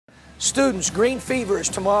Students, Green Fever is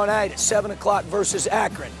tomorrow night at 7 o'clock versus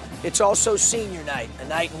Akron. It's also senior night, a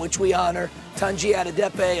night in which we honor Tunji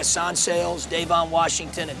Adedepe, Asan Sales, Davon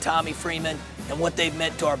Washington, and Tommy Freeman, and what they've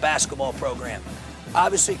meant to our basketball program.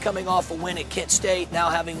 Obviously coming off a win at Kent State, now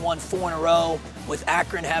having won 4 in a row, with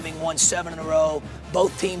Akron having won 7 in a row,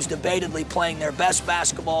 both teams debatedly playing their best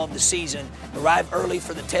basketball of the season. Arrive early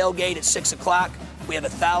for the tailgate at 6 o'clock. We have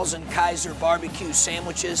 1,000 Kaiser barbecue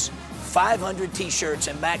sandwiches, 500 t-shirts,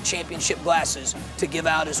 and MAC championship glasses to give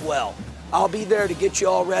out as well. I'll be there to get you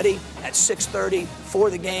all ready at 6:30 for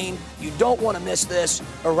the game. You don't want to miss this.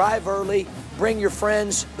 Arrive early, bring your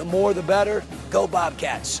friends, the more the better. Go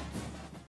Bobcats.